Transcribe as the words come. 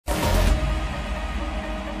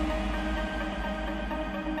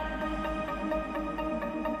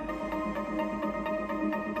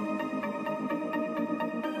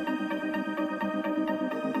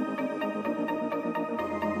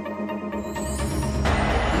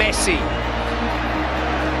Messi.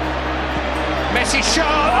 Messi shot!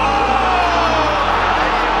 Oh!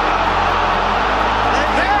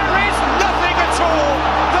 There is nothing at all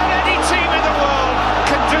that any team in the world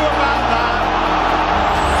can do about that.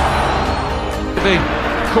 The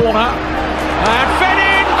corner, and fed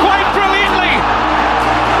in quite brilliantly.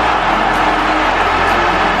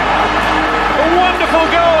 A wonderful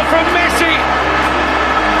goal from Messi.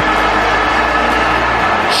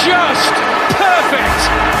 Just perfect.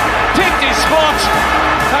 Picked his spot,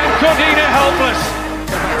 and Cordina helpless.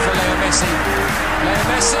 Back for Lionel Messi. Lionel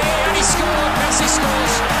Messi, and he scored. Messi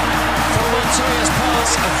scores from Montoya's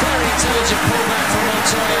pass. A very intelligent pullback from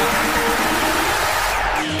Montoya.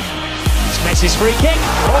 It's Messi's free kick.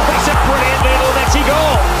 Oh, that's a brilliant little Messi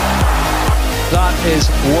goal. That is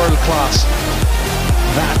world class.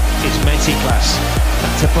 That is Messi class.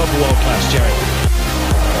 That's above world class, Jerry.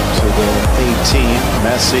 To the 18,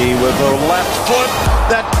 Messi with the left foot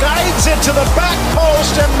that guides it to the back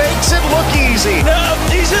post and makes it look easy. No,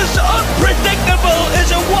 he's as unpredictable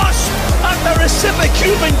as a wasp under a sip of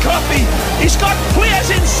Cuban coffee. He's got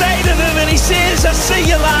players inside of him and he says, I see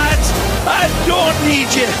you lads, I don't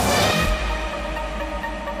need you.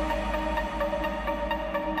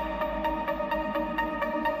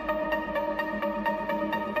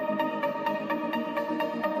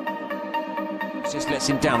 Just lets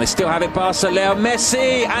him down. They still have it past Lionel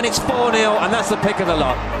Messi, and it's 4-0, and that's the pick of the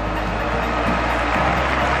lot.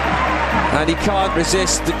 And he can't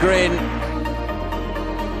resist the grin.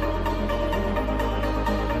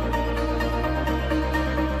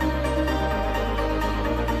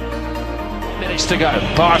 Minutes to go.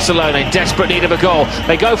 Barcelona in desperate need of a goal.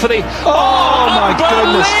 They go for the... Oh my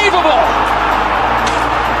goodness! Unbelievable!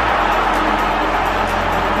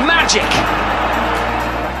 Magic!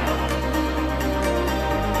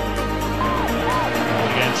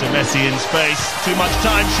 To Messi in space, too much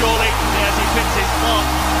time surely. Yes, he picks his spot,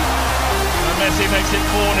 and Messi makes it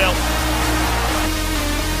 4-0.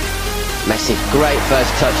 Messi, great first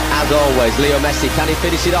touch as always. Leo Messi, can he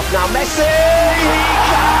finish it off now? Messi! He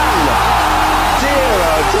can! Dear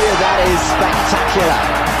oh dear, that is spectacular.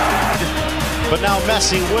 But now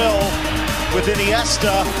Messi will, with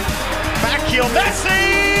Iniesta, backheel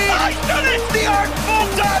Messi! I done it! The artful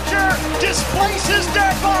dodger displaces their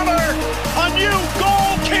bomber. A new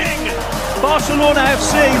goal king. Barcelona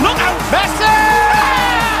FC, look out! Messi!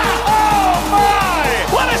 Oh my!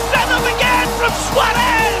 What a send-up again from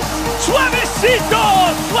Suarez!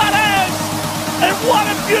 Suavecito Suarez! And what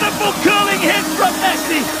a beautiful curling hit from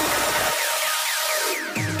Messi!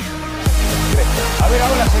 A ver,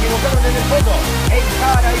 ahora se equivocaron en el fondo.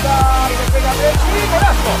 Encara, ahí va, y le pega Messi,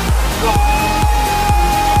 golazo. ¡Gol!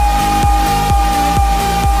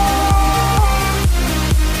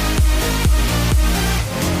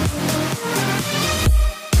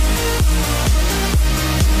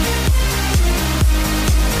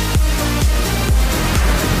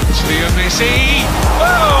 Leo Messi.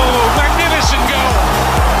 Oh, magnificent goal.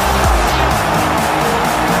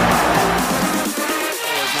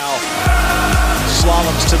 Now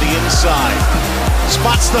slaloms to the inside.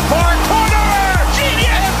 Spots the far corner.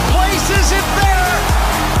 Genius places it there.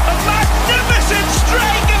 A magnificent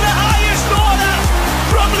strike in the highest order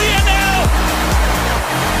from Lionel.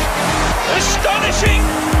 Astonishing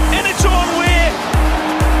in its own way.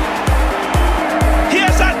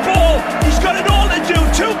 Here's that ball. He's got it all to do.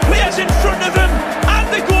 Two players in front of him and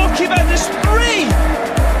the goalkeeper. There's three.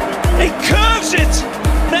 He curves it.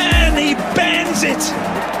 Man, he bends it.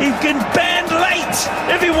 He can bend late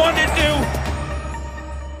if he wanted to.